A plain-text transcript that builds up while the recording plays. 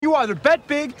You either bet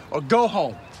big or go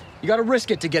home. You got to risk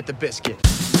it to get the biscuit.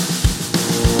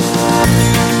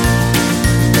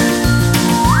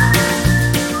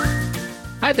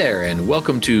 Hi there, and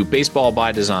welcome to Baseball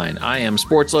by Design. I am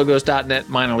SportsLogos.net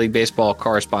minor league baseball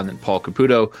correspondent Paul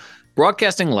Caputo,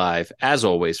 broadcasting live, as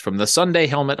always, from the Sunday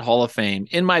Helmet Hall of Fame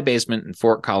in my basement in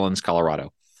Fort Collins,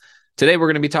 Colorado. Today, we're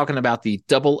going to be talking about the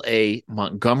Double-A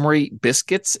Montgomery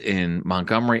Biscuits in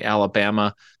Montgomery,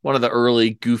 Alabama, one of the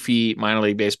early goofy minor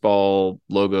league baseball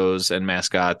logos and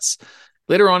mascots.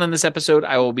 Later on in this episode,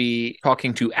 I will be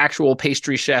talking to actual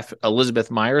pastry chef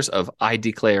Elizabeth Myers of I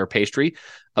Declare Pastry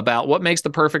about what makes the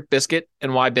perfect biscuit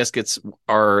and why biscuits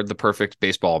are the perfect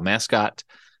baseball mascot.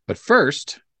 But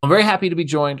first, I'm very happy to be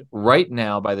joined right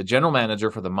now by the general manager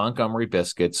for the Montgomery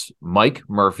Biscuits, Mike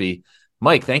Murphy.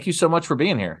 Mike, thank you so much for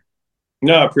being here.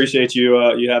 No, I appreciate you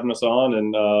having us on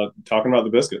and talking about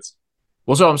the biscuits.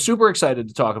 Well, so I'm super excited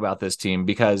to talk about this team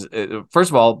because,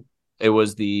 first of all, it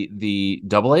was the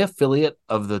Double-A affiliate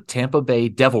of the Tampa Bay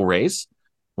Devil Rays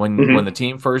when the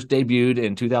team first debuted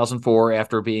in 2004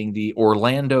 after being the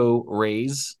Orlando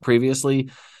Rays previously.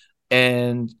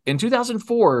 And in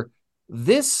 2004,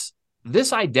 this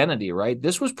identity, right,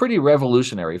 this was pretty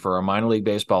revolutionary for a minor league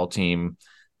baseball team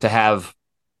to have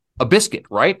a biscuit,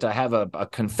 right? To have a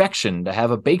confection, to have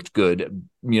a baked good,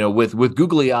 with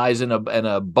googly eyes and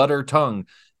a butter tongue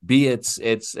be its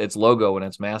logo and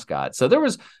its mascot. So there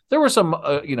were some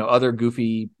other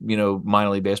goofy minor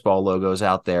league baseball logos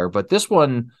out there, but this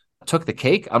one took the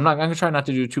cake. I'm going to try not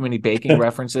to do too many baking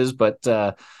references, but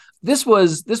this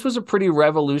was a pretty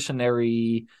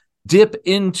revolutionary dip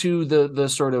into the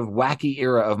sort of wacky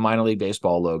era of minor league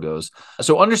baseball logos.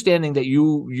 So understanding that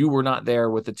you were not there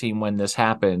with the team when this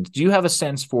happened, do you have a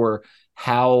sense for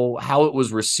how it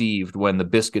was received when the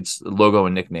Biscuits logo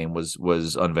and nickname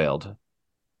was unveiled?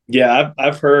 Yeah,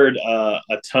 I've heard a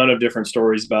ton of different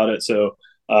stories about it. So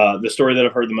the story that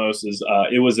I've heard the most is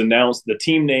it was announced, the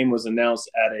team name was announced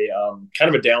at a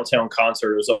kind of a downtown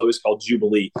concert. It was always called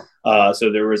Jubilee.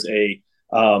 So there was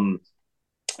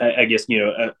I guess,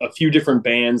 a few different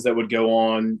bands that would go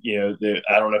on,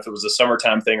 I don't know if it was a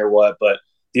summertime thing or what, but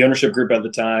the ownership group at the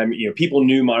time, people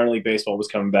knew minor league baseball was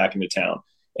coming back into town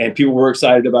and people were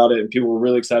excited about it. And people were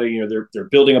really excited. They're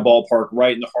building a ballpark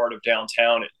right in the heart of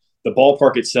downtown. The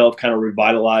ballpark itself kind of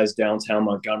revitalized downtown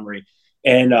Montgomery.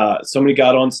 And somebody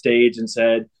got on stage and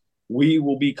said, "We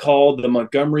will be called the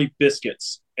Montgomery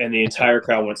Biscuits." And the entire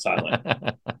crowd went silent.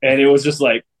 And it was just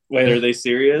like, wait, are they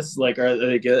serious? Like, are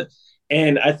they good?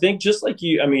 And I think just like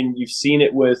you've seen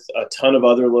it with a ton of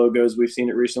other logos. We've seen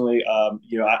it recently.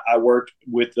 I worked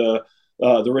with the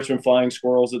Richmond Flying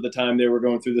Squirrels at the time they were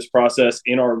going through this process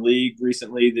in our league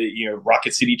recently, the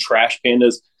Rocket City Trash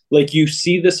Pandas. Like you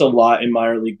see this a lot in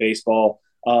minor league baseball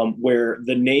where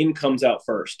the name comes out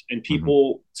first and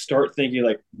people start thinking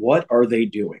like, what are they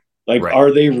doing? Like, right.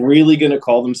 Are they really going to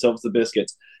call themselves the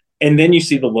Biscuits? And then you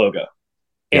see the logo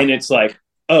and it's like,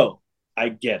 oh, I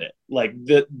get it. Like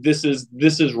this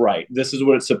is right. This is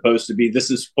what it's supposed to be. This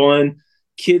is fun.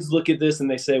 Kids look at this and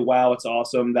they say, wow, it's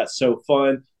awesome. That's so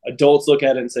fun. Adults look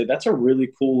at it and say, that's a really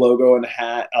cool logo and a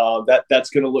hat. That's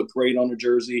going to look great on a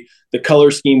jersey, the color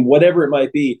scheme, whatever it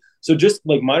might be. So just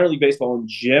like minor league baseball in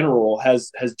general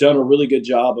has done a really good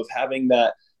job of having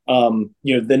that,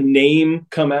 the name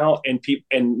come out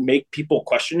and make people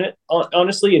question it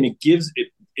honestly. And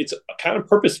it's kind of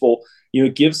purposeful.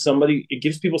 It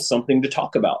gives people something to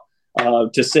talk about.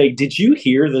 To say, did you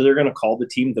hear that they're going to call the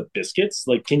team the Biscuits?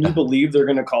 Like, can you believe they're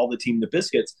going to call the team the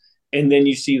Biscuits? And then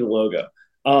you see the logo.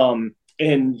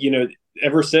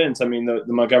 Ever since, the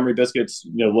Montgomery Biscuits,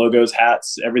 logos,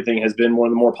 hats, everything has been one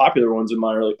of the more popular ones in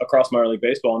across minor league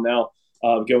baseball. And now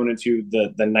going into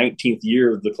the 19th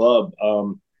year of the club.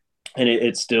 And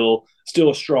it's still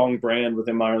a strong brand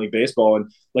within minor league baseball. And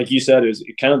like you said, it was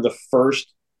kind of the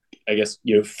first, I guess,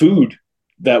 food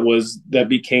that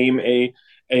became a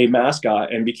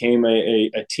mascot and became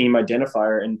a team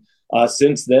identifier. And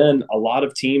since then, a lot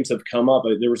of teams have come up.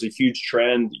 There was a huge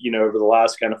trend, over the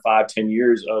last kind of 5-10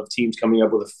 years of teams coming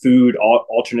up with a food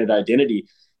alternate identity.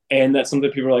 And that's something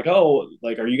people are like, oh,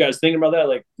 like, are you guys thinking about that?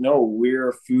 Like, no, we're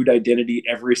a food identity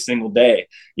every single day.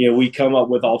 We come up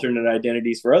with alternate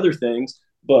identities for other things,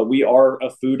 but we are a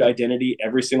food identity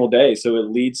every single day. So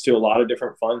it leads to a lot of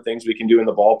different fun things we can do in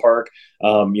the ballpark.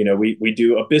 We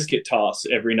do a biscuit toss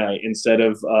every night instead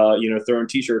of, throwing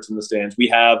t-shirts in the stands. We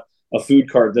have a food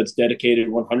cart that's dedicated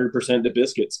 100% to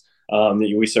biscuits.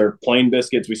 We serve plain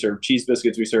biscuits, we serve cheese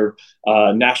biscuits, we serve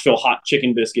Nashville hot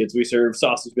chicken biscuits, we serve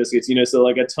sausage biscuits, so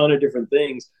like a ton of different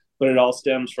things, but it all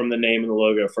stems from the name and the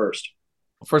logo first.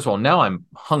 First of all, now I'm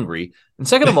hungry. And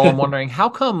second of all, I'm wondering how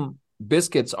come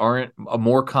biscuits aren't a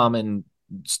more common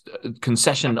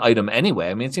concession item anyway.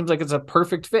 I mean, it seems like it's a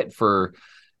perfect fit for,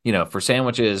 for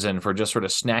sandwiches and for just sort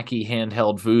of snacky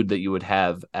handheld food that you would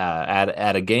have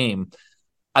at a game.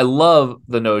 I love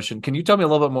the notion. Can you tell me a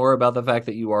little bit more about the fact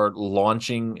that you are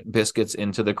launching biscuits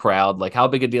into the crowd? Like, how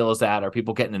big a deal is that? Are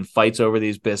people getting in fights over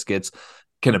these biscuits?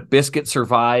 Can a biscuit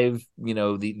survive,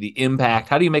 the impact?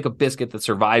 How do you make a biscuit that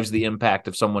survives the impact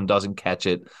if someone doesn't catch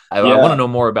it? I want to know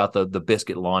more about the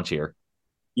biscuit launch here.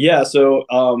 Yeah, so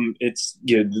it's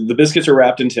the biscuits are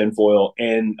wrapped in tinfoil,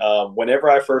 and whenever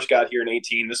I first got here in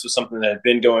 18, this was something that had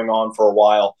been going on for a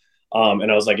while.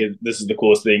 And I was like, this is the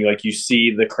coolest thing. Like, you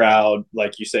see the crowd,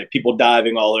 like you say, people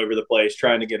diving all over the place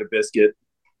trying to get a biscuit.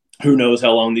 Who knows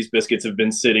how long these biscuits have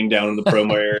been sitting down in the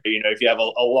promo area? If you have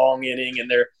a long inning and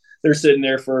they're sitting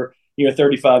there for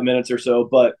 35 minutes or so.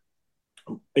 But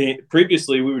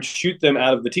previously, we would shoot them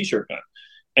out of the t-shirt gun,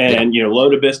 and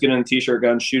load a biscuit in the t-shirt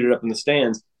gun, shoot it up in the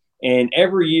stands. And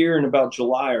every year in about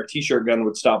July, our t-shirt gun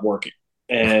would stop working.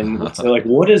 And so, like,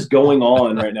 what is going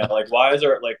on right now? Like, why is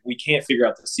we can't figure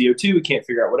out the CO2, we can't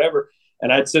figure out whatever.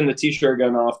 And I'd send the t-shirt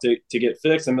gun off to get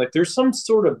fixed. I'm like, there's some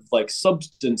sort of like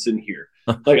substance in here.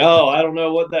 Like, oh, I don't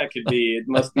know what that could be. It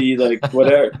must be like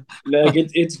whatever. Like,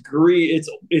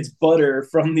 it's butter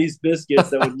from these biscuits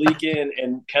that would leak in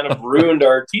and kind of ruined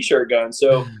our t-shirt gun.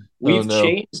 So we've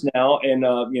changed now, and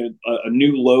a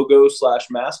new logo /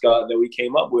 mascot that we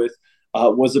came up with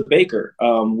was a baker.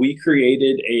 We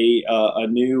created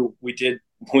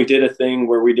we did a thing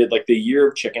where we did like the year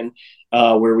of chicken,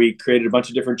 where we created a bunch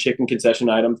of different chicken concession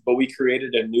items, but we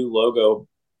created a new logo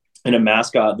and a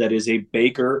mascot that is a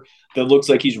baker that looks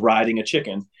like he's riding a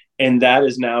chicken. And that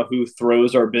is now who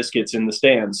throws our biscuits in the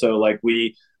stand. So like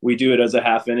we do it as a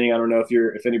half inning. I don't know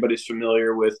if anybody's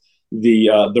familiar with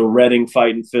the Reading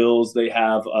Fight and Phils. They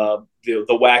have the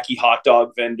wacky hot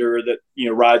dog vendor that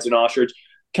rides an ostrich.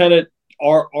 Kind of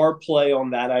our play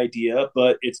on that idea,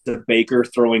 but it's the baker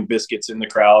throwing biscuits in the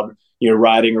crowd,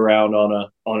 riding around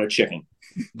on a chicken.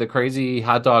 The crazy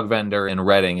hot dog vendor in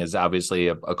Reading is obviously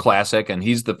a classic, and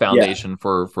he's the foundation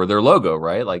for their logo,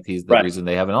 right? Like, he's the reason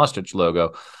they have an ostrich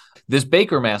logo. This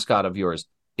baker mascot of yours,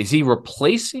 is he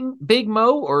replacing Big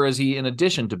Mo, or is he in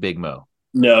addition to Big Mo?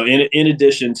 No, in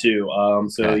addition to.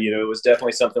 It was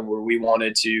definitely something where we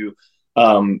wanted to,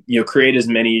 create as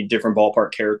many different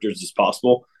ballpark characters as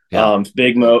possible. Yeah.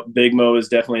 Big Mo is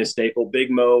definitely a staple. Big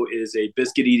Mo is a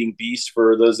biscuit eating beast,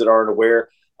 for those that aren't aware.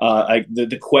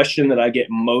 The question that I get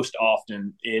most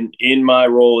often in my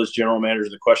role as general manager,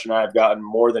 the question I've gotten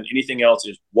more than anything else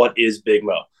is, what is Big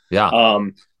Mo? Yeah.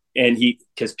 And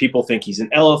because people think he's an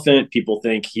elephant, people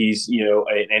think he's,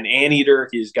 an anteater.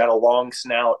 He's got a long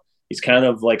snout. He's kind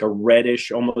of like a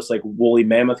reddish, almost like woolly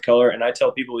mammoth color. And I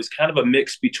tell people he's kind of a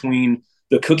mix between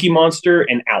the Cookie Monster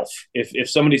and Alf. If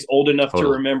somebody's old enough to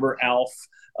remember Alf,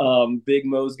 Big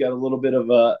Mo's got a little bit of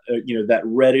that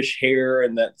reddish hair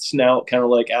and that snout, kind of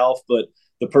like Alf, but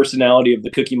the personality of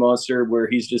the Cookie Monster, where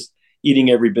he's just eating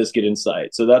every biscuit in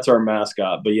sight. So that's our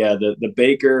mascot. But yeah, the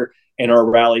baker and our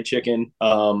rally chicken,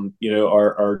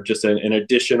 are just an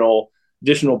additional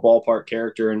ballpark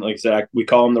character. And like Zach, we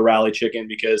call him the rally chicken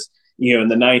because, in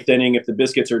the ninth inning, if the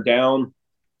biscuits are down,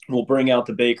 we'll bring out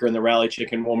the baker and the rally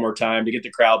chicken one more time to get the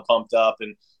crowd pumped up.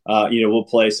 And, we'll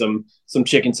play some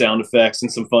chicken sound effects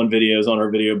and some fun videos on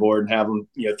our video board and have them,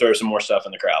 throw some more stuff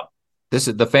in the crowd. This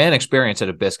is the fan experience at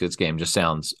a Biscuits game. Just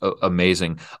sounds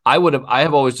amazing. I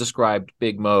have always described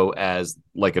Big Mo as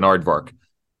like an aardvark.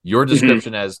 Your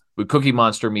description as Cookie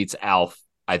Monster meets Alf,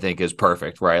 I think, is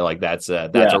perfect, right? Like that's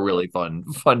a really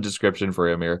fun description for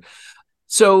him here.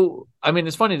 So, I mean,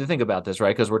 it's funny to think about this,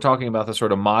 right? Because we're talking about the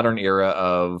sort of modern era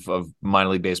of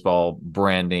minor league baseball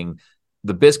branding.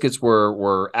 The Biscuits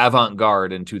were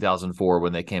avant-garde in 2004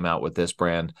 when they came out with this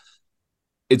brand.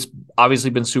 It's obviously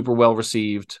been super well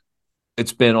received.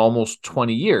 It's been almost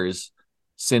 20 years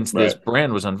since this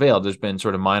brand was unveiled. There's been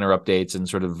sort of minor updates and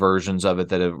sort of versions of it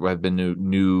that have been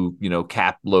new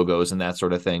cap logos and that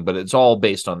sort of thing. But it's all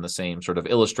based on the same sort of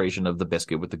illustration of the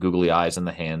biscuit with the googly eyes and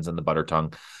the hands and the butter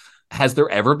tongue. Has there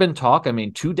ever been talk? I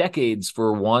mean, 2 decades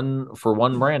for one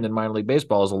brand in minor league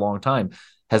baseball is a long time.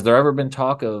 Has there ever been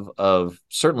talk of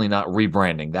certainly not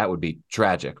rebranding? That would be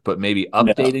tragic, but maybe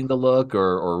updating the look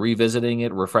or revisiting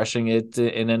it, refreshing it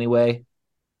in any way?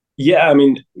 Yeah, I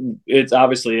mean, it's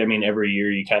obviously, every year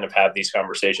you kind of have these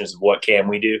conversations of what can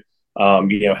we do?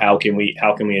 How can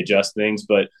we adjust things?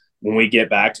 But when we get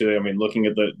back to it, looking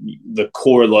at the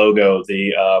core logo,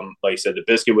 like you said, the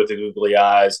biscuit with the googly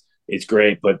eyes, it's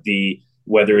great. But the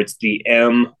whether it's the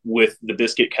M with the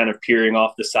biscuit kind of peering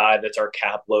off the side, that's our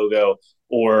cap logo,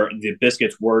 or the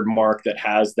biscuits word mark that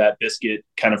has that biscuit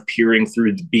kind of peering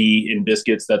through the B in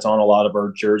biscuits that's on a lot of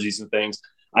our jerseys and things.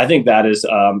 I think that is,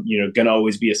 going to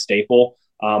always be a staple.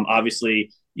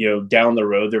 Obviously, down the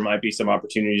road, there might be some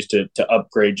opportunities to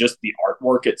upgrade just the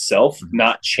artwork itself,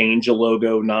 not change a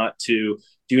logo, not to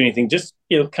do anything, just,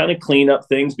 kind of clean up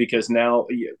things, because now,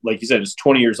 like you said, it's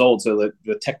 20 years old. So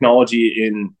the technology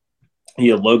in,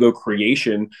 logo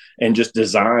creation and just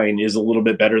design is a little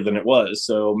bit better than it was.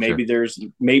 So maybe there's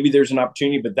an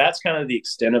opportunity, but that's kind of the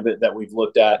extent of it that we've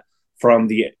looked at from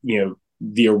the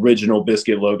original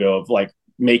biscuit logo, of like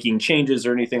making changes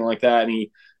or anything like that.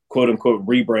 Any quote unquote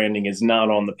rebranding is not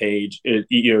on the page. It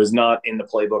is not in the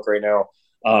playbook right now.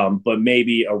 But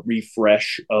maybe a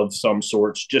refresh of some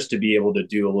sorts, just to be able to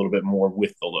do a little bit more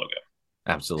with the logo.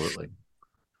 Absolutely.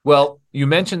 Well, you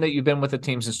mentioned that you've been with the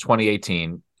team since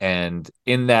 2018, and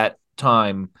in that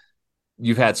time,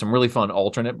 you've had some really fun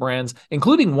alternate brands,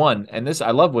 including one. And this,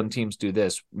 I love when teams do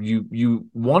this.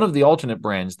 One of the alternate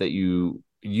brands that you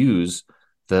use,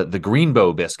 the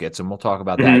Greenbow Biscuits, and we'll talk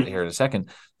about that here in a second.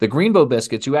 The Greenbow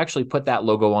Biscuits, you actually put that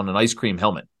logo on an ice cream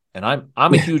helmet, and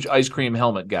I'm a huge ice cream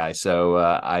helmet guy, so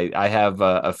I have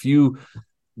a few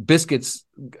biscuits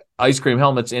ice cream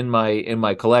helmets in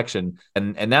my collection,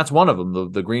 and that's one of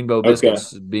them. The Greenbow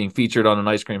Biscuits being featured on an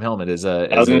ice cream helmet is I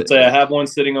was going to say, I have one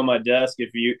sitting on my desk. If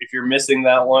you're missing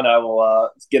that one, I will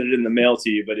get it in the mail to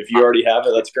you. But if you already have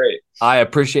it, that's great. I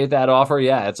appreciate that offer.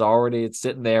 Yeah, it's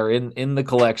sitting there in the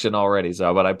collection already.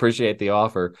 So, but I appreciate the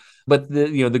offer. But the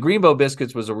Greenbow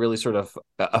Biscuits was a really sort of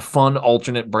a fun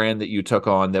alternate brand that you took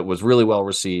on that was really well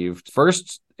received.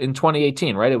 First in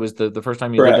 2018, right? It was the first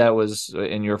time you did that was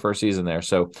in your first season there.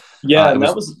 So yeah, and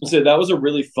that was a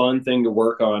really fun thing to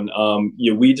work on.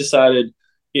 We decided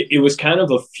it was kind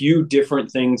of a few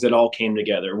different things that all came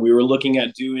together. We were looking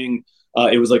at doing.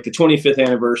 It was like the 25th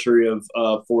anniversary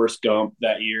of Forrest Gump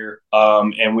that year,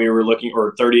 and we were looking,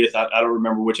 or 30th. I don't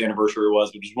remember which anniversary it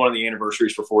was, but it was one of the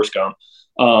anniversaries for Forrest Gump.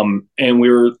 And we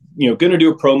were, going to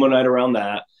do a promo night around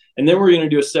that, and then we we're going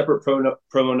to do a separate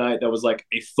promo night that was like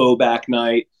a faux back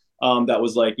night. That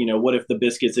was like, what if the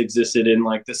biscuits existed in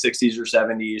like the 60s or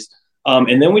 70s?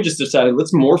 And then we just decided,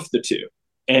 let's morph the two,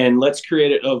 and let's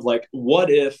create it of like, what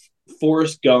if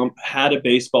Forrest Gump had a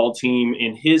baseball team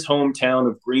in his hometown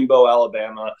of Greenbow,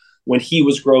 Alabama, when he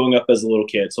was growing up as a little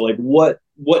kid. So like what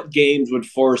games would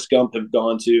Forrest Gump have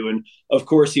gone to? And of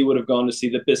course he would have gone to see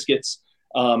the Biscuits,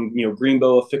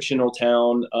 Greenbow, a fictional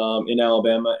town in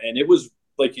Alabama. And it was,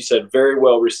 like you said, very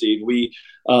well received. We,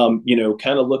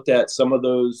 kind of looked at some of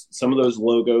those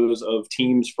logos of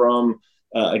teams from,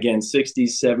 again,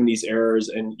 60s, 70s eras.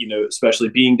 And, especially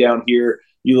being down here,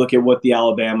 you look at what the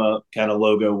Alabama kind of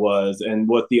logo was and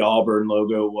what the Auburn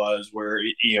logo was, where,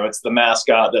 it's the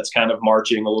mascot that's kind of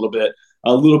marching a little bit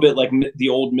like the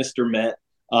old Mr. Met,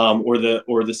 or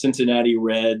the Cincinnati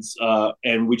Reds.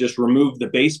 And we just removed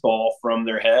the baseball from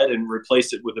their head and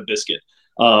replaced it with a biscuit.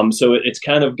 So it's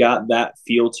kind of got that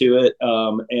feel to it.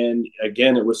 And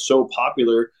again, it was so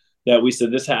popular that we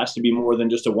said, this has to be more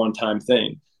than just a one-time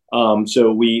thing.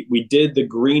 So we did the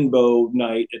Greenbow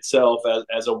night itself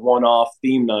as a one-off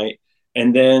theme night,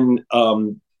 and then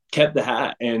kept the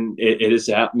hat, and it has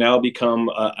now become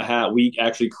a hat. We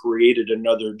actually created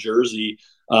another jersey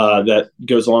that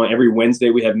goes along every Wednesday.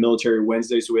 We have Military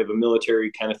Wednesday, so we have a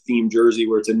military kind of themed jersey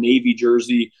where it's a Navy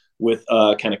jersey with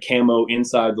kind of camo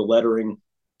inside the lettering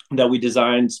that we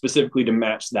designed specifically to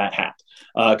match that hat.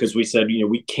 Because we said,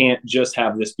 we can't just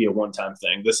have this be a one-time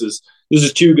thing. This is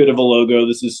too good of a logo.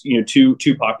 This is,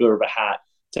 too popular of a hat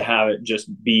to have it just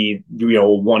be,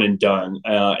 one and done.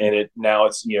 And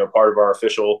it's part of our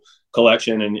official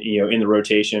collection and, in the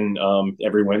rotation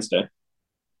every Wednesday.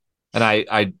 And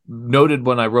I noted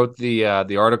when I wrote the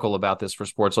article about this for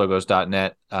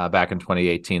sportslogos.net back in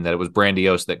 2018 that it was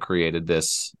Brandiose that created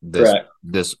this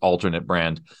alternate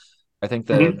brand. I think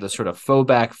the sort of faux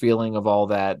back feeling of all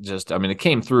that, it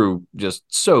came through just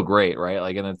so great, right?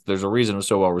 Like, and there's a reason it was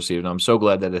so well received. And I'm so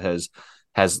glad that it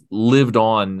has lived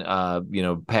on,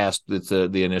 past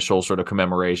the initial sort of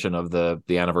commemoration of the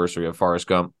anniversary of Forrest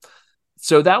Gump.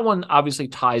 So that one obviously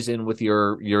ties in with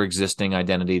your existing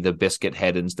identity, the biscuit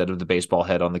head instead of the baseball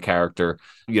head on the character.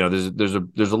 There's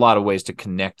a lot of ways to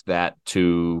connect that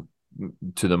to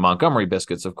the Montgomery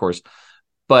Biscuits, of course,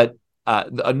 but.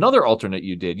 Another alternate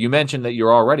you mentioned that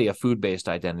you're already a food-based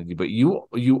identity, but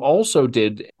you also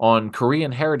did on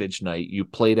Korean Heritage Night, you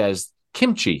played as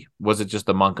Kimchi. Was it just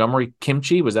the Montgomery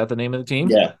Kimchi? Was that the name of the team?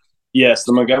 Yeah. Yes,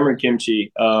 the Montgomery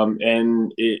Kimchi.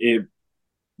 And it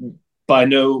by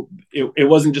no, it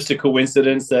wasn't just a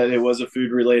coincidence that it was a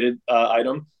food related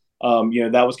item.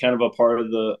 That was kind of a part of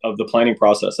the planning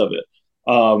process of it.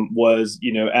 Was,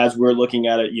 as we're looking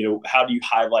at it, how do you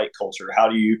highlight culture? How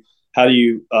do you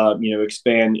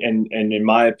expand? And in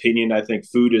my opinion, I think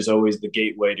food is always the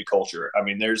gateway to culture. I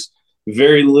mean, there's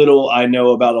very little I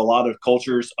know about a lot of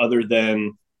cultures other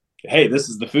than, hey, this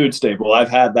is the food staple. I've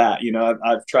had that.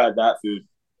 I've tried that food.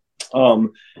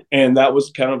 And that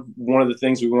was kind of one of the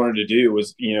things we wanted to do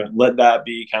was, let that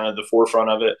be kind of the forefront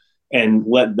of it, and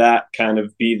let that kind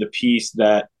of be the piece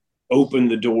that opened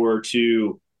the door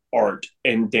to art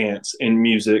and dance and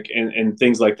music and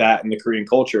things like that in the Korean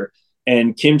culture.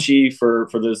 And kimchi, for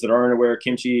those that aren't aware,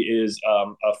 kimchi is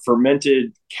a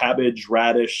fermented cabbage,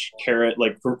 radish, carrot,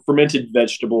 like fermented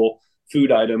vegetable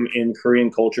food item in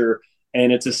Korean culture,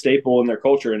 and it's a staple in their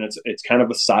culture. And it's kind of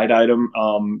a side item.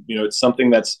 It's something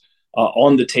that's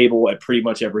on the table at pretty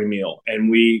much every meal.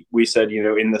 And we said,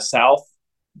 in the South,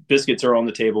 biscuits are on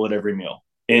the table at every meal.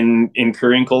 In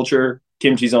Korean culture,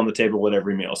 kimchi's on the table at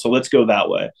every meal. So let's go that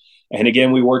way. And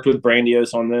again, we worked with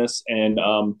Brandios on this, and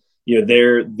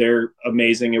they're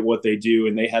amazing at what they do,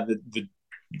 and they had the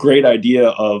great idea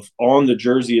of, on the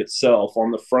jersey itself,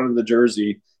 on the front of the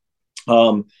jersey,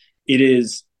 it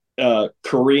is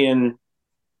Korean,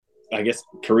 I guess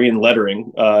Korean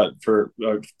lettering for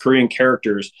Korean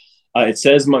characters. It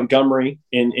says Montgomery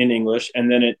in English,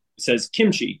 and then it says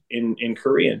kimchi in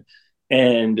Korean.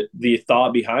 And the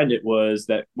thought behind it was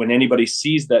that when anybody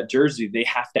sees that jersey, they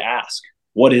have to ask,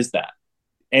 what is that?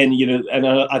 And,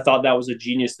 I thought that was a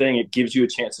genius thing. It gives you a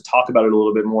chance to talk about it a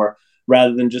little bit more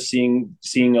rather than just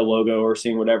seeing a logo or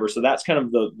seeing whatever. So that's kind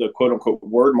of the quote unquote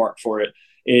word mark for it.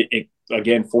 It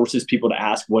again forces people to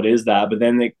ask, what is that? But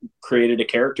then they created a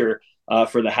character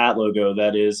for the hat logo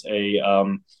that is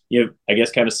I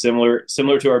guess kind of similar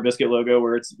to our biscuit logo,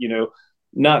 where it's,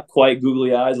 not quite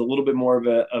googly eyes, a little bit more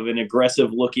of an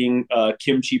aggressive looking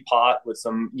kimchi pot with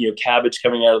some, cabbage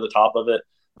coming out of the top of it.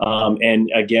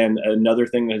 And again, another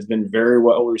thing that has been very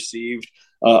well received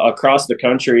across the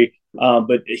country.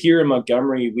 But here in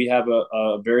Montgomery, we have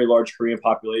a very large Korean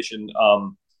population.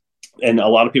 And a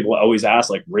lot of people always ask,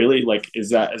 like, really? Like, is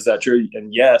that true?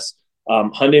 And yes,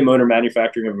 Hyundai Motor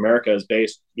Manufacturing of America is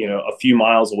based, a few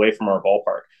miles away from our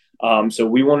ballpark. So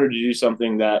we wanted to do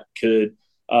something that could,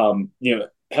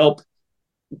 help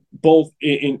both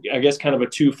in, I guess, kind of a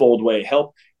twofold way,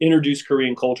 help introduce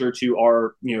Korean culture to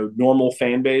our, normal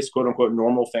fan base, quote unquote,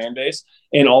 normal fan base,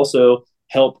 and also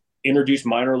help introduce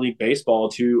minor league baseball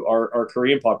to our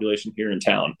Korean population here in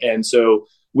town. And so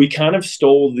we kind of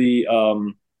stole the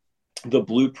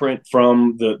blueprint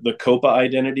from the Copa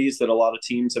identities that a lot of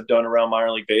teams have done around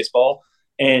minor league baseball,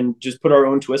 and just put our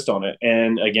own twist on it.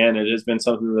 And again, it has been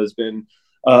something that has been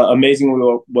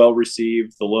amazingly well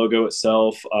received. The logo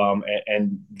itself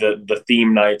and the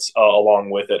theme nights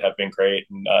along with it have been great,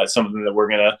 and something that we're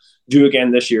gonna do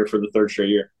again this year for the third straight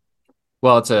year.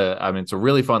 Well, it's a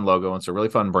really fun logo, and it's a really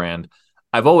fun brand.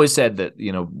 I've always said that,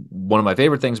 one of my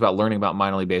favorite things about learning about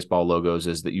minor league baseball logos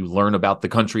is that you learn about the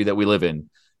country that we live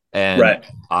in. And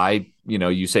right.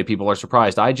 You say people are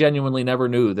surprised. I genuinely never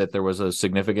knew that there was a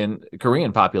significant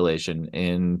Korean population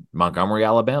in Montgomery,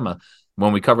 Alabama.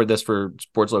 When we covered this for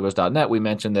sportslogos.net, we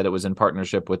mentioned that it was in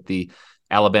partnership with the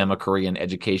Alabama Korean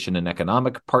Education and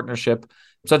Economic Partnership.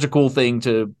 Such a cool thing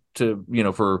to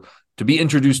be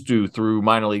introduced to through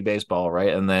minor league baseball,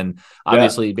 right? And then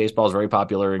obviously baseball is very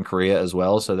popular in Korea as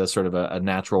well, so that's sort of a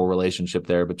natural relationship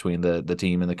there between the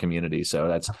team and the community. So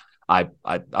that's I'm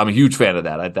a huge fan of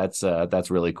that.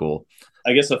 That's really cool.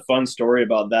 I guess a fun story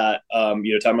about that,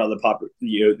 talking about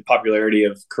the popularity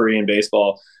of Korean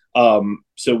baseball.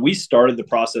 So we started the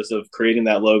process of creating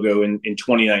that logo in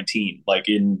 2019, like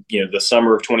in, the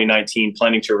summer of 2019,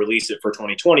 planning to release it for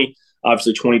 2020.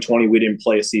 Obviously 2020, we didn't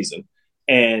play a season,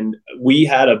 and we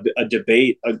had a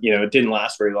debate, it didn't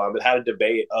last very long, but had a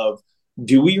debate of,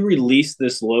 do we release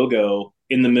this logo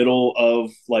in the middle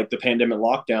of like the pandemic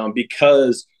lockdown?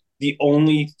 Because the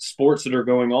only sports that are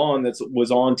going on was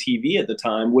on TV at the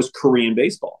time was Korean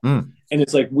baseball. And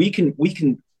it's like,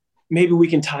 maybe we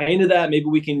can tie into that. Maybe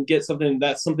we can get something,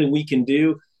 that's something we can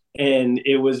do. And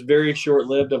it was very short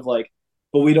lived of like,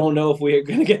 but we don't know if we're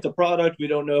going to get the product. We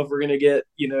don't know if we're going to get,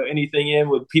 anything in.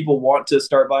 Would people want to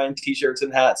start buying t-shirts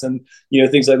and hats and,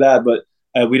 things like that.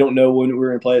 But we don't know when we're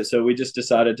going to play it. So we just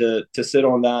decided to sit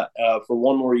on that for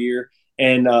one more year.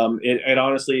 And it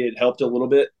honestly, it helped a little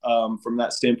bit from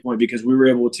that standpoint, because we were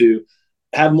able to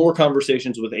have more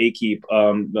conversations with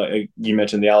AKEEP. You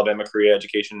mentioned the Alabama Korea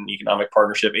Education and Economic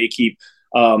Partnership. AKEEP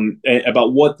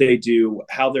about what they do,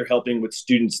 how they're helping with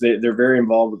students. They're very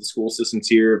involved with the school systems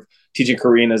here, teaching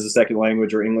Korean as a second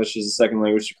language or English as a second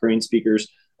language to Korean speakers.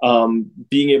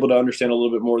 Being able to understand a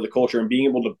little bit more of the culture and being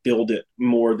able to build it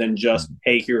more than just,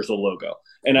 hey, here's a logo.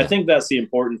 And I think that's the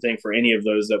important thing for any of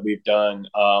those that we've done.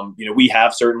 We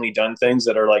have certainly done things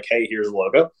that are like, hey, here's a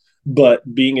logo, but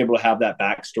being able to have that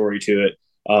backstory to it,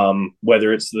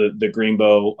 whether it's the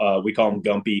Greenbow, we call him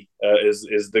Gumpy,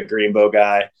 is the Greenbow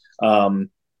guy.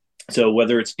 So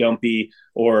whether it's Gumpy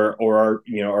or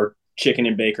our chicken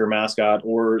and baker mascot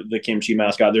or the kimchi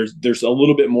mascot, there's a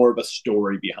little bit more of a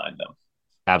story behind them.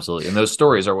 Absolutely. And those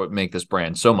stories are what make this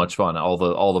brand so much fun,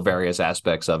 all the various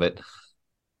aspects of it.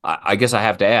 I guess I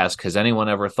have to ask, has anyone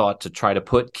ever thought to try to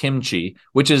put kimchi,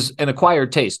 which is an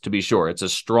acquired taste, to be sure, it's a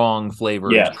strong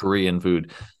flavored Korean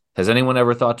food. Has anyone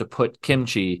ever thought to put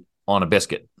kimchi on a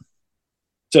biscuit?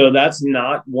 So that's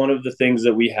not one of the things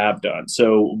that we have done.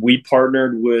 So we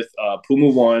partnered with Puma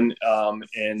One,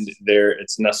 and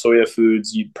it's Nasoya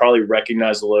Foods. You'd probably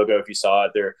recognize the logo if you saw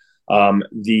it. They're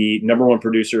the number one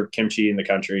producer of kimchi in the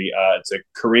country. It's a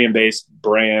Korean-based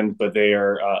brand, but they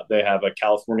have a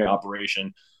California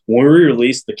operation. When we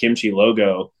released the kimchi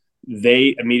logo,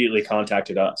 they immediately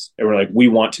contacted us and were like, "We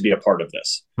want to be a part of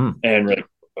this." And we're like,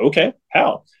 "Okay,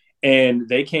 how?" And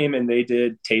they came and they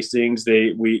did tastings.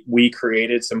 We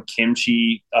created some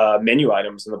kimchi menu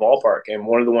items in the ballpark, and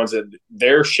one of the ones that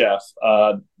their chef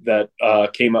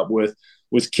came up with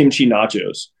was kimchi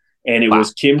nachos. And it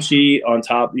was kimchi on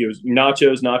top. It was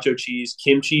nachos, nacho cheese,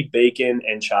 kimchi, bacon,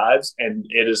 and chives, and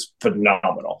it is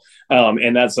phenomenal.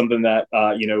 And that's something that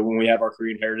when we have our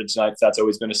Korean Heritage Nights, that's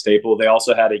always been a staple. They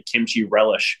also had a kimchi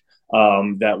relish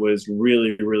that was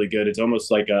really, really good. It's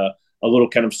almost like a little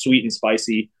kind of sweet and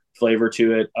spicy flavor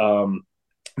to it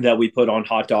that we put on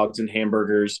hot dogs and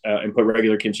hamburgers and put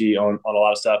regular kimchi on a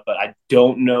lot of stuff. But I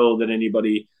don't know that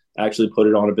anybody actually put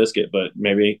it on a biscuit, but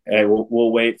maybe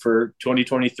we'll wait for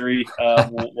 2023.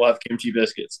 We'll have kimchi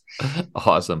biscuits.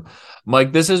 Awesome.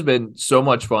 Mike, this has been so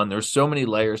much fun. There's so many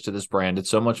layers to this brand. It's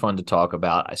so much fun to talk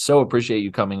about. I so appreciate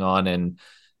you coming on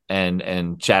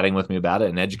and chatting with me about it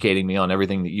and educating me on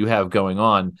everything that you have going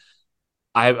on.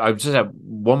 I just have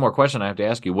one more question I have to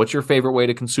ask you. What's your favorite way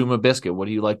to consume a biscuit? What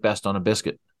do you like best on a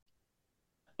biscuit?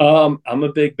 I'm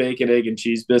a big bacon, egg, and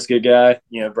cheese biscuit guy.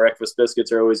 Breakfast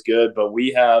biscuits are always good, but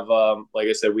we have, like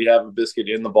I said, we have a biscuit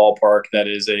in the ballpark that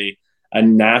is a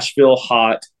Nashville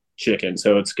hot chicken.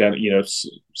 So it's got,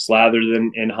 slathered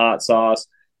in hot sauce.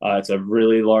 It's a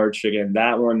really large chicken.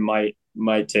 That one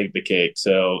might take the cake.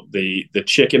 So the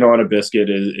chicken on a biscuit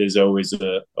is always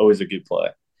a good play.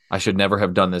 I should never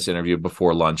have done this interview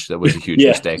before lunch. That was a huge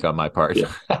mistake on my part.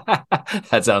 Yeah.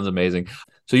 That sounds amazing.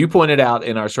 So you pointed out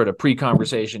in our sort of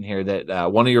pre-conversation here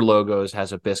that one of your logos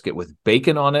has a biscuit with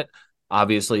bacon on it.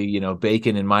 Obviously,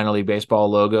 bacon in minor league baseball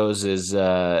logos is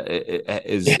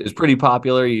pretty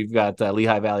popular. You've got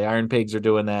Lehigh Valley Iron Pigs are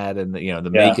doing that, and the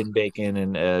Macon bacon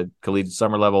and collegiate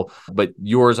summer level. But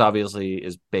yours obviously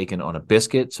is bacon on a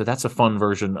biscuit, so that's a fun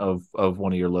version of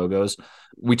one of your logos.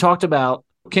 We talked about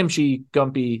kimchi,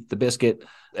 Gumpy, the biscuit,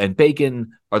 and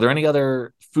bacon. Are there any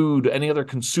other food, any other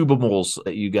consumables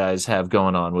that you guys have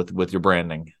going on with your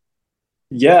branding?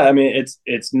 Yeah, I mean,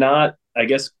 it's not, I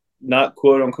guess, not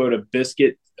quote unquote a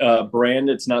biscuit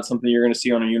brand. It's not something you're going to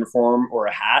see on a uniform or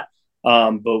a hat.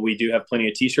 But we do have plenty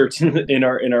of T-shirts in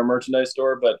our merchandise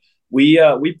store. But we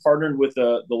partnered with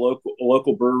the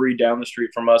local brewery down the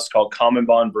street from us called Common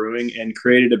Bond Brewing and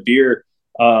created a beer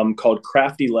called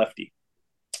Crafty Lefty.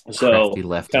 So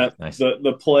kind of nice.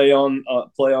 The play on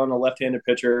a left-handed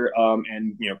pitcher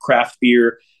and craft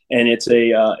beer, and it's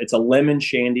a lemon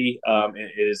shandy.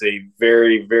 It is a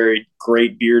very, very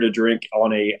great beer to drink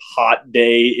on a hot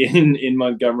day in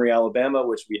Montgomery, Alabama,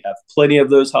 which we have plenty of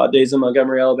those hot days in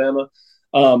Montgomery, Alabama.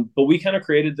 But we kind of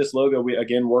created this logo. We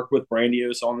again worked with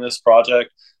Brandios on this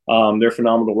project. They're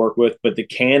phenomenal to work with, but the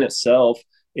can itself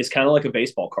is kind of like a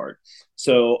baseball card.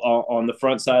 So on the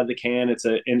front side of the can, it's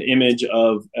an image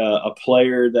of a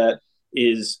player that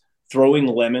is throwing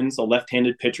lemons, a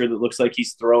left-handed pitcher that looks like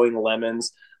he's throwing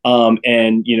lemons.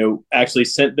 And actually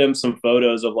sent them some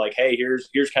photos of like, hey,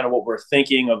 here's kind of what we're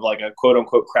thinking of, like a quote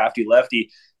unquote crafty lefty.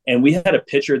 And we had a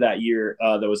pitcher that year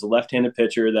that was a left-handed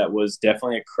pitcher that was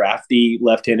definitely a crafty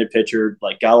left-handed pitcher,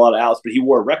 like got a lot of outs, but he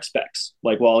wore rec specs.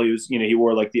 Like while he was, he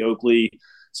wore like the Oakley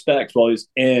specs while he was,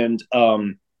 and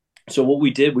so what we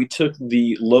did, we took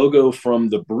the logo from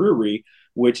the brewery,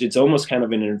 which it's almost kind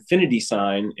of an infinity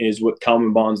sign is what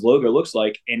Common Bond's logo looks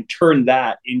like, and turned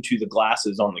that into the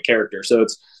glasses on the character. So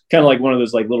it's kind of like one of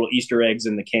those like little Easter eggs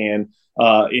in the can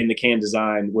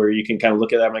design, where you can kind of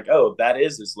look at that and like, oh, that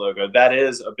is his logo. That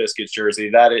is a Biscuits jersey.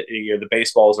 That is, the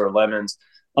baseballs are lemons.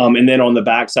 And then on the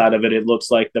back side of it, it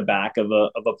looks like the back of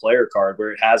a player card,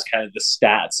 where it has kind of the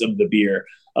stats of the beer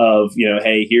of,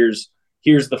 hey, here's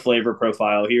the flavor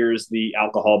profile, here's the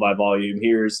alcohol by volume,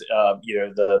 here's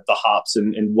the hops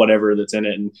and whatever that's in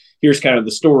it, and here's kind of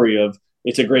the story of,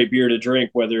 it's a great beer to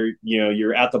drink, whether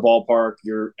you're at the ballpark,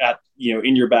 you're at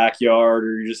in your backyard,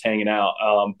 or you're just hanging out.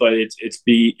 But it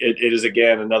is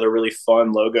again another really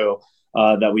fun logo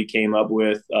that we came up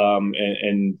with,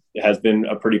 and has been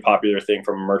a pretty popular thing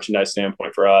from a merchandise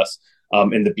standpoint for us.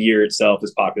 And the beer itself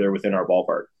is popular within our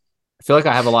ballpark. I feel like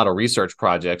I have a lot of research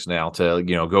projects now to,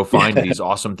 go find these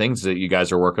awesome things that you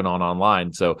guys are working on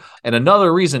online. So, and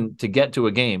another reason to get to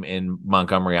a game in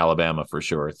Montgomery, Alabama, for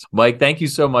sure. Mike, thank you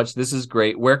so much. This is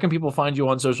great. Where can people find you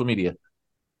on social media?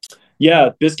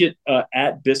 Yeah,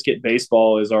 at Biscuit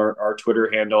Baseball is our Twitter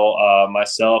handle.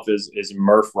 Myself is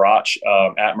Murph Roch,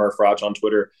 at Murph Roch on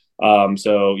Twitter.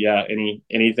 So yeah,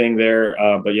 anything there.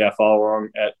 But yeah, follow along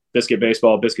at Biscuit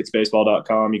Baseball,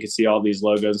 biscuitsbaseball.com. You can see all these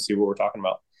logos and see what we're talking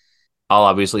about. I'll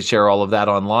obviously share all of that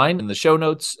online in the show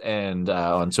notes and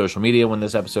on social media when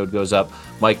this episode goes up.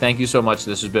 Mike, thank you so much.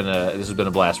 This has been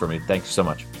a blast for me. Thank you so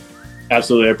much.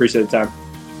 Absolutely, I appreciate the time.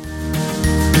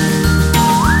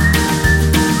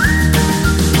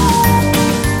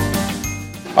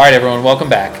 All right, everyone, welcome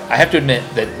back. I have to admit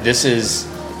that this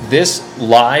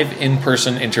live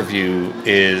in-person interview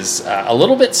is a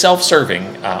little bit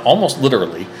self-serving, almost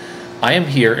literally. I am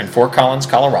here in Fort Collins,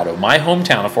 Colorado, my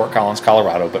hometown of Fort Collins,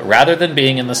 Colorado, but rather than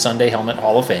being in the Sunday Helmet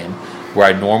Hall of Fame, where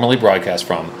I normally broadcast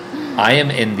from, I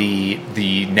am in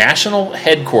the national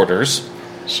headquarters,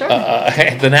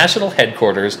 the national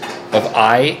headquarters of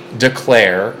I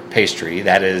Declare Pastry,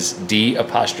 that is D''Eclair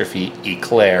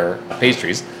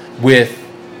Pastries, with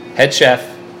head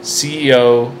chef,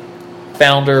 CEO,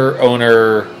 founder,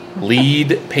 owner,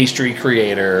 lead pastry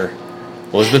creator,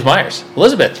 Elizabeth Myers.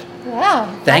 Elizabeth.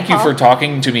 Yeah. Thank you for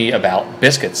talking to me about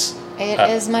biscuits. It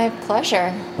is my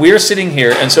pleasure. We are sitting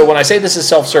here, and so when I say this is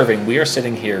self-serving, we are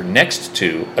sitting here next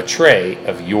to a tray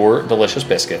of your delicious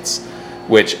biscuits,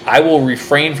 which I will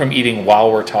refrain from eating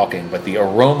while we're talking, but the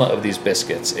aroma of these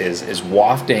biscuits is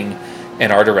wafting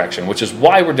in our direction, which is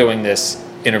why we're doing this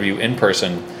interview in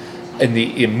person in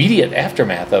the immediate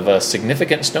aftermath of a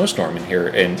significant snowstorm in here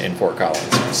in Fort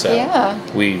Collins. So yeah.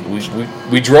 we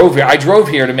drove here. I drove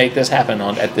here to make this happen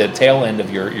at the tail end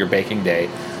of your baking day.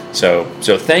 So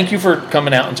thank you for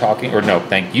coming out and talking, or no,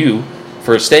 thank you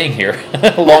for staying here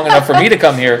long enough for me to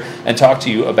come here and talk to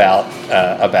you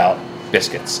about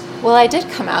biscuits. Well, I did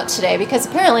come out today because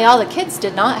apparently all the kids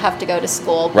did not have to go to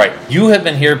school. Right. You have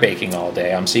been here baking all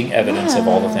day. I'm seeing evidence of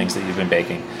all the things that you've been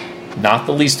baking. Not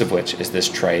the least of which is this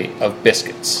tray of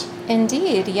biscuits.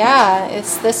 Indeed, yeah.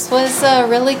 This was a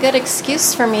really good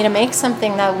excuse for me to make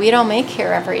something that we don't make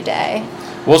here every day.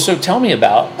 Well, so tell me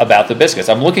about the biscuits.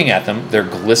 I'm looking at them. They're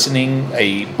glistening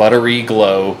a buttery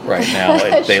glow right now.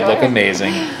 They Sure. look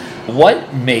amazing.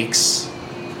 What makes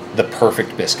the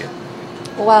perfect biscuit?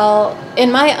 Well,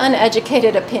 in my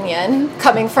uneducated opinion,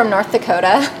 coming from North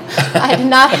Dakota, I did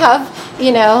not have,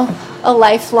 a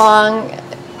lifelong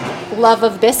love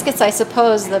of biscuits. I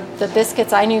suppose the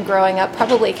biscuits I knew growing up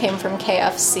probably came from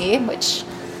KFC, which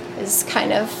is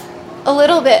kind of a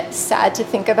little bit sad to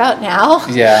think about now.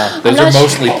 Yeah, those are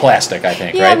mostly plastic, I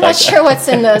think, yeah, right? I'm not sure what's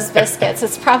in those biscuits.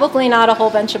 It's probably not a whole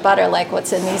bunch of butter like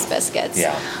what's in these biscuits.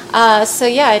 Yeah. So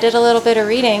yeah, I did a little bit of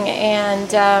reading,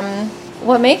 and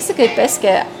what makes a good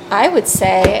biscuit, I would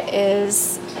say,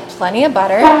 is plenty of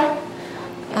butter.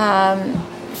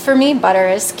 For me, butter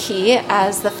is key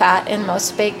as the fat in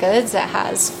most baked goods. It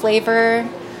has flavor,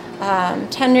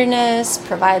 tenderness,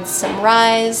 provides some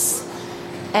rise.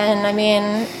 And I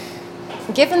mean,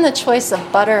 given the choice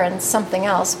of butter and something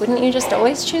else, wouldn't you just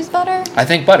always choose butter? I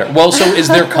think butter. Well, so is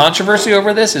there controversy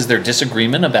over this? Is there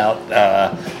disagreement about,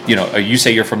 you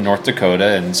say you're from North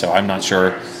Dakota, and so I'm not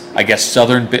sure. I guess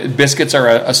Southern biscuits are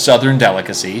a Southern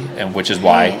delicacy, and which is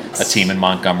why a team in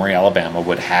Montgomery, Alabama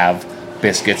would have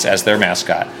biscuits as their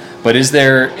mascot. But is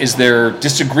there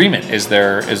disagreement?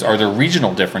 Are there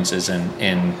regional differences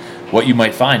in what you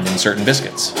might find in certain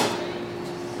biscuits?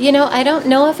 I don't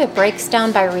know if it breaks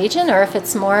down by region or if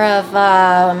it's more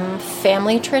of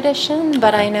family tradition,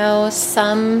 but I know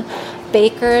some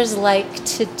bakers like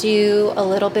to do a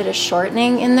little bit of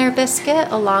shortening in their biscuit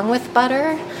along with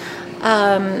butter.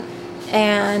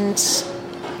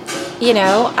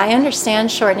 I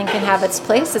understand shortening can have its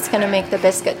place. It's going to make the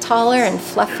biscuit taller and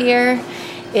fluffier.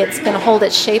 It's going to hold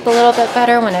its shape a little bit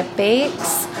better when it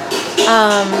bakes.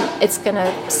 It's going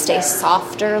to stay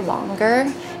softer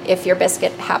longer if your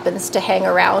biscuit happens to hang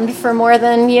around for more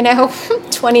than,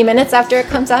 20 minutes after it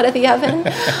comes out of the oven.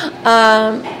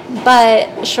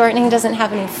 But shortening doesn't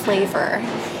have any flavor.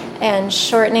 And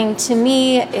shortening to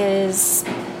me is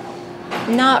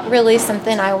not really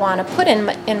something I want to put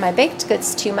in my baked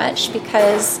goods too much,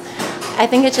 because I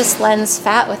think it just lends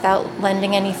fat without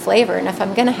lending any flavor. And if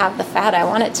I'm going to have the fat, I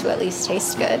want it to at least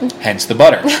taste good. Hence the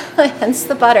butter. Hence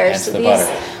the butter. Hence so the these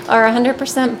butter. are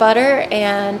 100% butter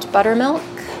and buttermilk.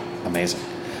 Amazing.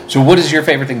 So what is your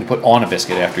favorite thing to put on a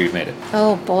biscuit after you've made it?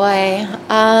 Oh boy.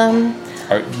 All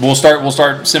right, we'll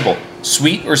start simple.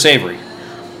 Sweet or savory?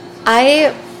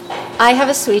 I have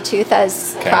a sweet tooth,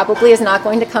 as probably is not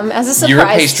going to come as a surprise. You're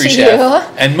a pastry to chef.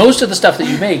 you. And most of the stuff that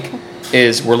you make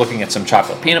is, we're looking at some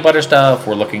chocolate peanut butter stuff.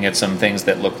 We're looking at some things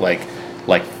that look like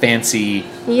fancy.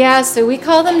 Yeah, so we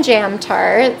call them jam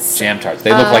tarts. Jam tarts.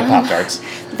 They look like Pop-Tarts.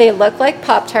 They look like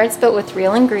Pop-Tarts, but with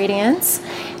real ingredients.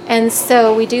 And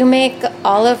so we do make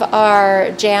all of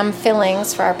our jam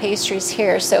fillings for our pastries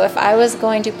here. So if I was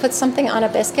going to put something on a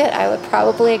biscuit, I would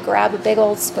probably grab a big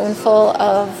old spoonful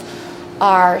of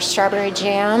our strawberry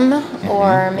jam,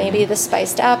 or maybe the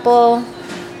spiced apple,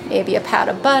 maybe a pat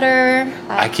of butter.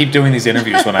 I keep doing these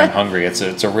interviews when I'm hungry. It's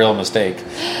a real mistake.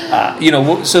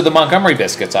 So the Montgomery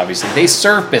Biscuits, obviously, they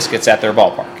serve biscuits at their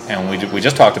ballpark. And we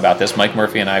just talked about this. Mike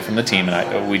Murphy and I from the team,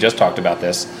 we just talked about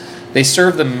this. They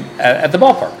serve them at the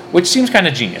ballpark, which seems kind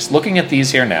of genius. Looking at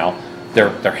these here now, they're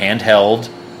handheld.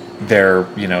 They're,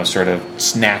 sort of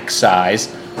snack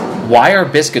size. Why are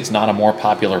biscuits not a more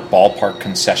popular ballpark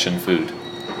concession food?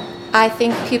 I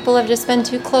think people have just been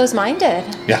too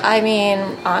close-minded. Yeah. I mean,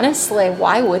 honestly,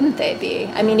 why wouldn't they be?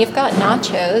 I mean, you've got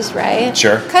nachos, right?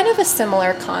 Sure. Kind of a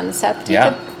similar concept. You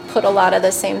Yeah. could put a lot of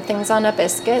the same things on a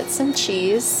biscuit, some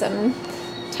cheese, some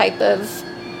type of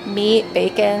meat,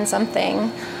 bacon,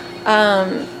 something.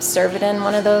 Serve it in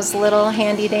one of those little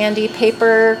handy-dandy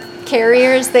paper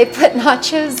carriers they put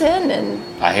nachos in. And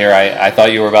I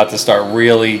thought you were about to start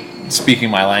really speaking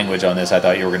my language on this. I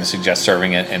thought you were going to suggest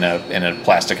serving it in a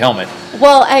plastic helmet.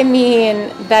 Well, I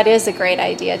mean, that is a great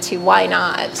idea too. Why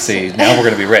not? See, now we're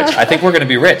going to be rich. I think we're going to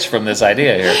be rich from this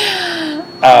idea here.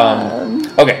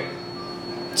 Okay.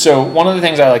 So one of the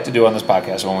things I like to do on this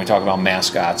podcast, when we talk about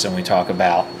mascots and we talk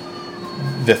about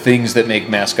the things that make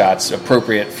mascots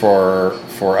appropriate for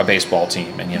a baseball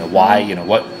team, and why,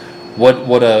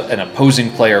 what an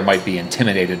opposing player might be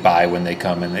intimidated by when they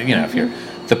come, and if you're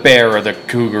the bear or the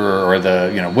cougar or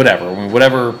the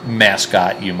whatever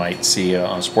mascot you might see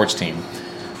on a sports team.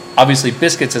 Obviously,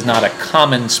 Biscuits is not a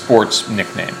common sports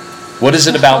nickname. What is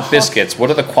it about biscuits? What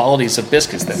are the qualities of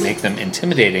biscuits that make them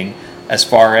intimidating as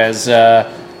far as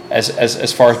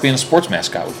being a sports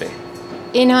mascot would be?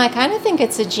 I kind of think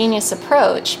it's a genius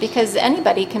approach, because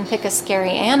anybody can pick a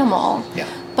scary animal. Yeah.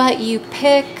 But you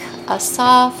pick a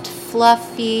soft,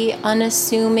 fluffy,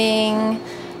 unassuming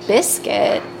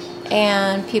biscuit,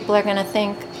 and people are going to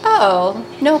think, oh,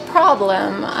 no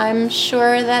problem. I'm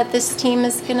sure that this team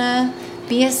is going to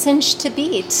be a cinch to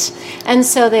beat. And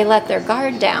so they let their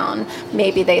guard down.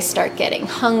 Maybe they start getting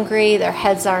hungry, their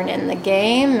heads aren't in the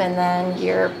game, and then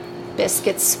your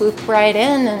biscuits swoop right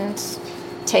in and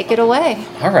take it away.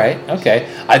 All right. Okay.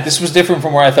 This was different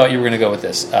from where I thought you were going to go with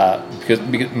this, because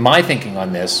my thinking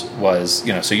on this was,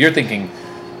 so you're thinking,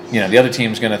 the other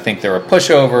team's going to think they're a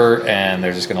pushover and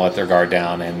they're just going to let their guard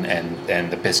down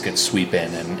and the biscuits sweep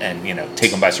in and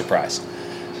take them by surprise.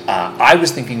 I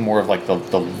was thinking more of like the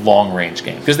long range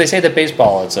game, because they say that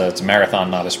baseball it's a marathon,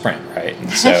 not a sprint, right?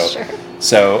 And so Sure.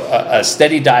 so a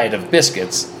steady diet of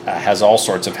biscuits has all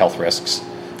sorts of health risks.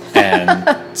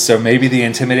 And so maybe the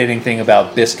intimidating thing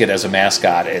about biscuit as a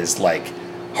mascot is like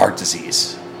heart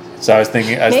disease. So I was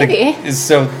thinking,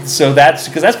 so that's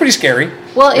because that's pretty scary.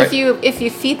 Well, right? if you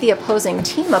feed the opposing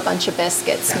team a bunch of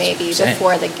biscuits, That's maybe what I'm saying.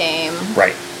 before the game,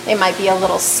 Right. they might be a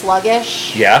little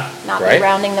sluggish. Yeah. Not right. be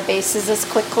rounding the bases as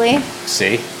quickly.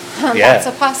 See. That's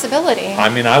a possibility. I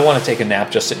mean, I want to take a nap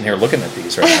just sitting here looking at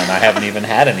these right now, and I haven't even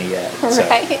had any yet. So.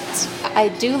 Right. I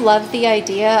do love the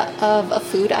idea of a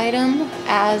food item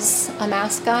as a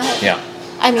mascot. Yeah.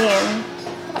 I mean,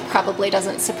 that probably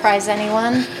doesn't surprise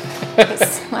anyone,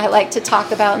 because I like to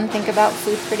talk about and think about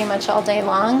food pretty much all day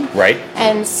long. Right.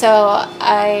 And so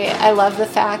I love the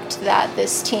fact that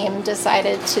this team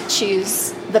decided to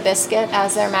choose the biscuit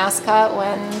as their mascot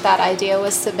when that idea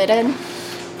was submitted.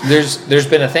 There's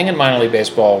been a thing in minor league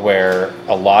baseball where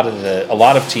a lot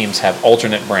of teams have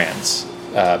alternate brands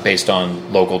based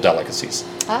on local delicacies.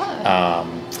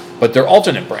 But they're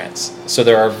alternate brands, so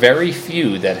there are very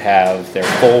few that have their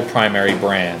full primary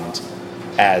brand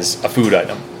as a food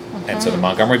item. And so the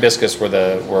Montgomery Biscuits were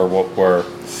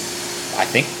I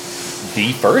think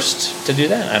the first to do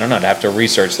that. I don't know. I'd have to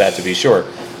research that to be sure.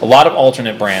 A lot of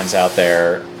alternate brands out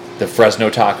there. The Fresno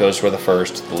tacos were the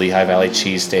first. The Lehigh Valley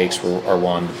cheesesteaks are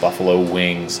one. The Buffalo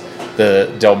wings.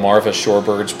 The Delmarva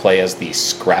Shorebirds play as the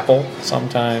Scrapple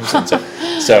sometimes. And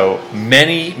so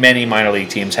many minor league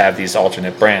teams have these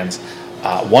alternate brands.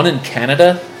 One in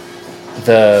Canada,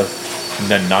 the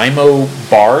Nanaimo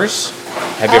bars.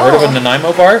 Have you heard of a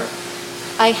Nanaimo bar?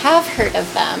 I have heard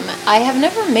of them. I have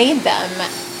never made them.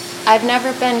 I've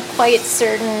never been quite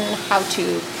certain how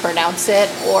to pronounce it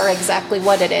or exactly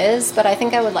what it is, but I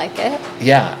think I would like it.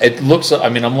 Yeah, it looks, I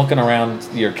mean, I'm looking around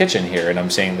your kitchen here, and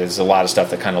I'm seeing there's a lot of stuff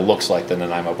that kind of looks like the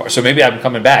Nanaimo bar. So maybe I'm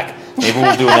coming back. Maybe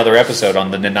we'll do another episode on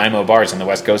the Nanaimo bars in the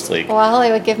West Coast League. Well, it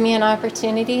would give me an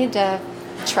opportunity to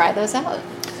try those out.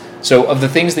 So of the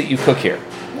things that you cook here,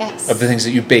 yes, of the things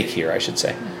that you bake here, I should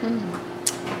say,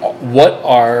 what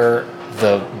are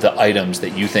the items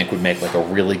that you think would make like a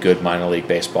really good minor league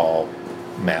baseball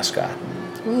mascot?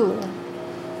 Ooh,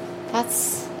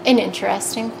 that's an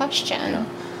interesting question. Yeah.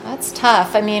 That's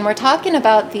tough. I mean, we're talking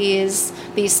about these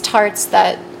tarts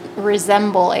that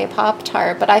resemble a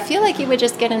Pop-Tart, but I feel like you would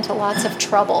just get into lots of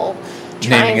trouble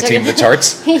Naming a team the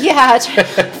tarts? Yeah,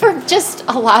 for just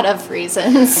a lot of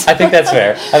reasons. I think that's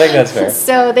fair.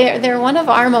 So they're one of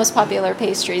our most popular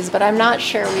pastries, but I'm not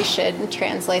sure we should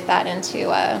translate that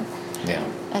into a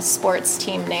sports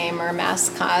team name or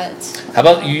mascot. How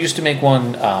about, you used to make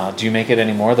one, do you make it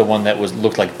anymore? The one that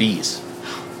looked like bees.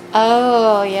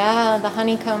 Oh, yeah, the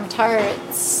honeycomb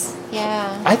tarts.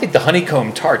 Yeah. I think the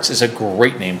honeycomb tarts is a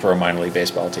great name for a minor league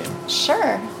baseball team.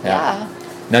 Sure. Yeah.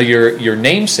 Now your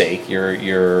namesake,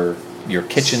 your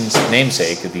kitchen's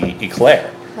namesake, the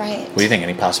eclair. Right. What do you think?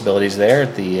 Any possibilities there?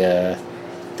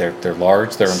 They're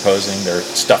large, they're imposing, they're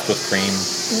stuffed with cream.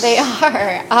 They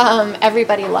are.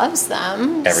 Everybody loves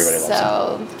them.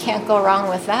 So can't go wrong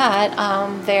with that.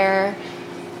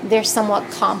 They're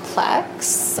somewhat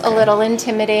complex, a little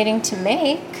intimidating to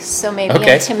make, so maybe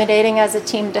intimidating as a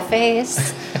team to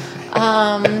face.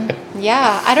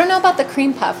 Yeah, I don't know about the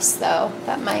cream puffs though.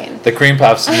 That might. The cream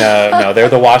puffs, no, they're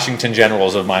the Washington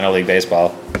Generals of minor league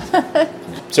baseball.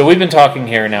 So we've been talking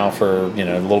here now for a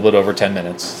little bit over 10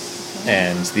 minutes,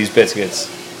 and these biscuits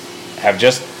have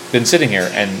just been sitting here,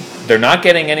 and they're not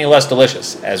getting any less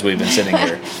delicious as we've been sitting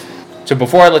here. So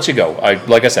before I let you go,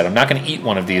 like I said, I'm not going to eat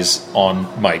one of these on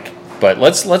mic, but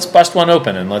let's bust one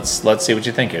open and let's see what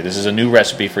you think here. This is a new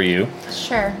recipe for you.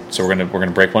 Sure. So we're gonna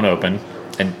break one open,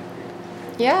 and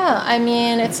yeah, I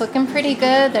mean, it's looking pretty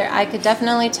good. I could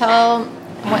definitely tell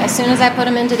as soon as I put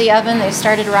them into the oven, they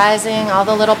started rising. All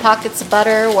the little pockets of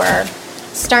butter were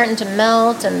starting to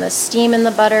melt, and the steam in the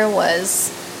butter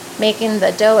was making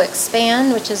the dough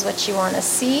expand, which is what you want to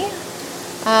see.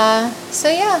 So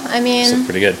yeah, I mean, it's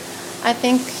pretty good. I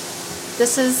think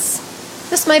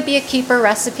this might be a keeper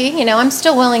recipe. I'm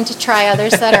still willing to try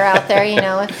others that are out there.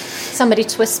 If somebody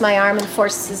twists my arm and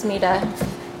forces me to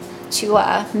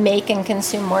make and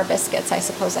consume more biscuits, I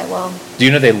suppose I will. Do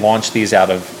you know they launch these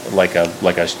out of like a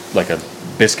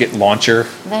biscuit launcher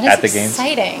at the games? That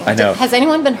is exciting. I know. Has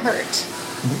anyone been hurt?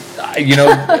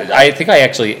 I think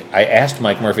I asked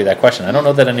Mike Murphy that question. I don't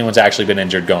know that anyone's actually been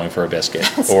injured going for a biscuit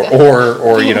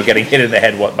or getting hit in the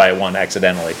head by one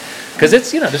accidentally, because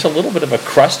it's there's a little bit of a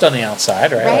crust on the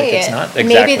outside, right? Right. Like it's not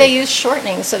exactly. Maybe they use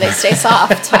shortening so they stay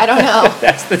soft. I don't know.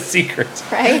 That's the secret.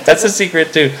 Right. That's the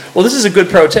secret too. Well, this is a good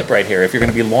pro tip right here. If you're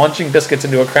going to be launching biscuits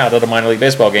into a crowd at a minor league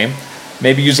baseball game,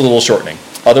 maybe use a little shortening.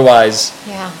 Otherwise,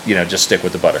 just stick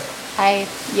with the butter.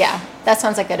 That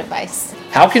sounds like good advice.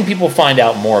 How can people find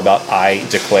out more about I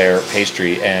Declare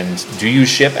pastry, and do you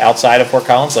ship outside of Fort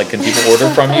Collins? Like, can people order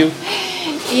from you?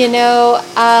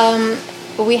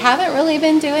 We haven't really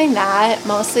been doing that,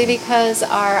 mostly because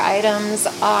our items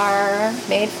are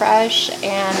made fresh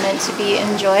and meant to be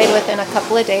enjoyed within a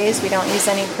couple of days. We don't use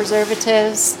any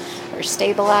preservatives or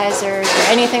stabilizers or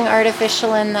anything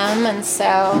artificial in them, and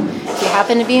so if you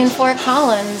happen to be in Fort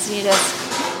Collins, you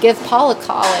just give Paul a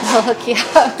call and he'll hook you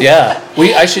up. Yeah,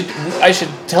 I should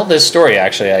tell this story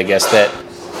actually. I guess that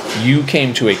you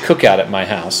came to a cookout at my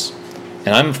house, and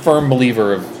I'm a firm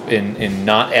believer in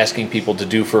not asking people to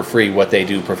do for free what they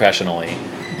do professionally.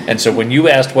 And so when you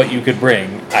asked what you could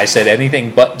bring, I said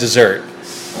anything but dessert.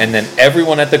 And then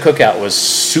everyone at the cookout was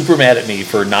super mad at me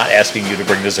for not asking you to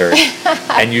bring dessert.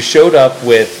 And you showed up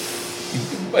with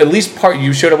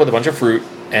you showed up with a bunch of fruit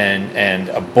and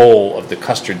a bowl of the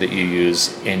custard that you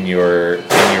use in your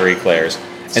eclairs.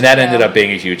 And that ended up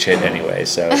being a huge hit anyway.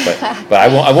 So but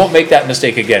I won't make that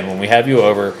mistake again. When we have you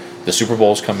over, the Super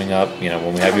Bowl's coming up,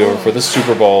 when we have you over for the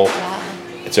Super Bowl,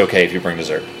 it's okay if you bring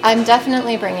dessert? I'm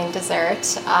definitely bringing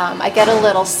dessert. I get a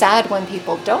little sad when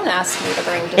people don't ask me to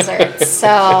bring dessert.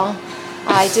 So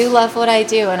I do love what I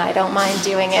do, and I don't mind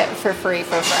doing it for free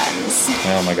for friends.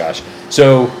 Oh my gosh.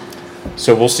 So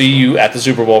we'll see you at the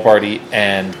Super Bowl party,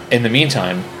 and in the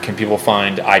meantime, can people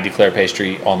find I Declare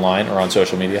Pastry online or on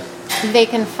social media? They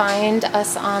can find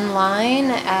us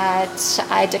online at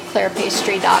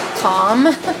ideclarepastry.com.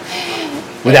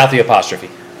 Without the apostrophe.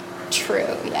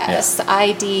 True, yes. Yeah.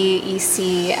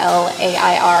 IDECLAIR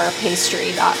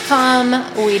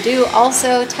pastry.com. We do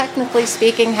also, technically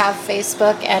speaking, have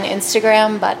Facebook and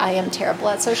Instagram, but I am terrible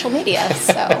at social media,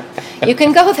 so you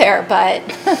can go there, but...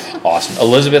 Awesome.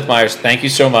 Elizabeth Myers, thank you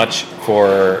so much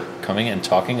for coming and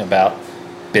talking about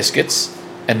biscuits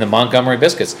and the Montgomery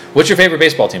Biscuits. What's your favorite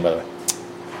baseball team, by the way?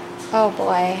 Oh,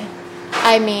 boy.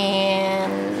 I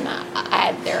mean,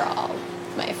 they're all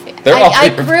my favorite. I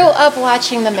grew up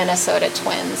watching the Minnesota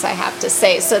Twins, I have to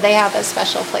say, so they have a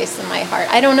special place in my heart.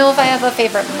 I don't know if I have a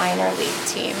favorite minor league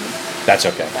team. That's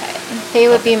okay. But they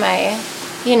would be my,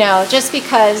 just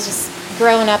because just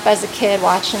growing up as a kid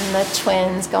watching the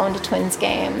Twins, going to Twins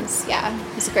games, yeah,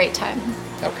 it was a great time.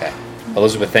 Okay.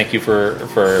 Elizabeth, thank you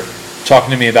for talking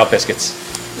to me about biscuits.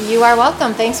 You are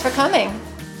welcome. Thanks for coming.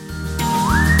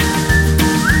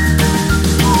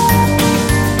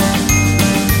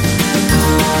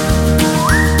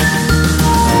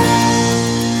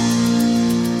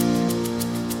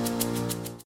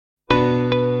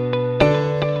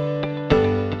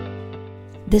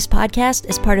 This podcast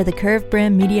is part of the Curved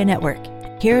Brim Media Network.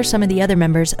 Here are some of the other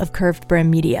members of Curved Brim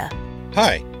Media.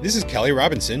 Hi, this is Kelly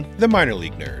Robinson, the Minor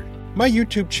League Nerd. My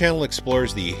YouTube channel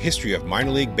explores the history of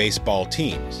minor league baseball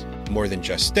teams. More than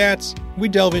just stats, we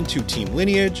delve into team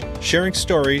lineage, sharing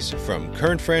stories from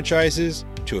current franchises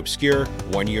to obscure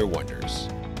one-year wonders.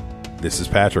 This is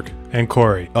Patrick and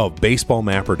Corey of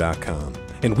BaseballMapper.com,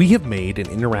 and we have made an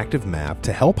interactive map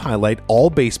to help highlight all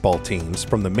baseball teams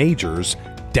from the majors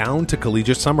down to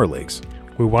collegiate summer leagues.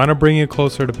 We want to bring you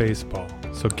closer to baseball,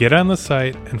 so get on the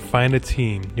site and find a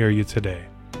team near you today.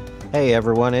 Hey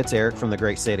everyone, it's Eric from the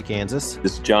great state of Kansas.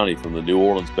 This is Johnny from the New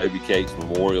Orleans Baby Cakes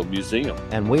Memorial Museum.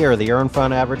 And we are the Earn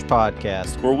Fun Average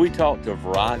Podcast, where we talk to a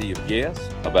variety of guests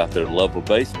about their love of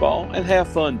baseball and have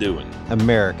fun doing it.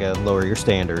 America, lower your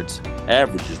standards.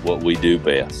 Average is what we do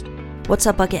best. What's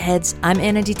up, Bucketheads? I'm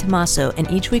Anna DiTomaso, and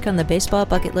each week on the Baseball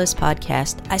Bucket List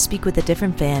podcast, I speak with a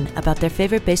different fan about their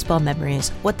favorite baseball memories,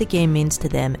 what the game means to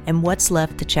them, and what's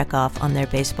left to check off on their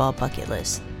baseball bucket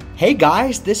list. Hey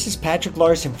guys, this is Patrick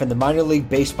Larson from the Minor League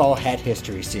Baseball Hat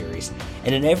History Series,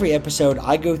 and in every episode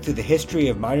I go through the history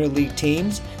of minor league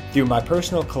teams through my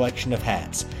personal collection of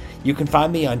hats. You can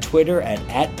find me on Twitter at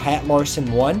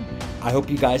 @PatLarson1. I hope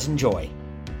you guys enjoy.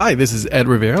 Hi, this is Ed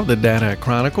Rivera of the Data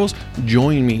Chronicles.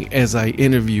 Join me as I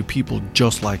interview people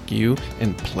just like you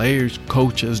and players,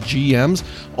 coaches, GMs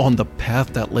on the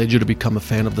path that led you to become a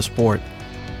fan of the sport.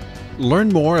 Learn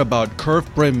more about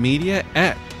Curved Brim Media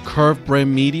at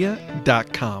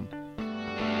curvedbrimmedia.com.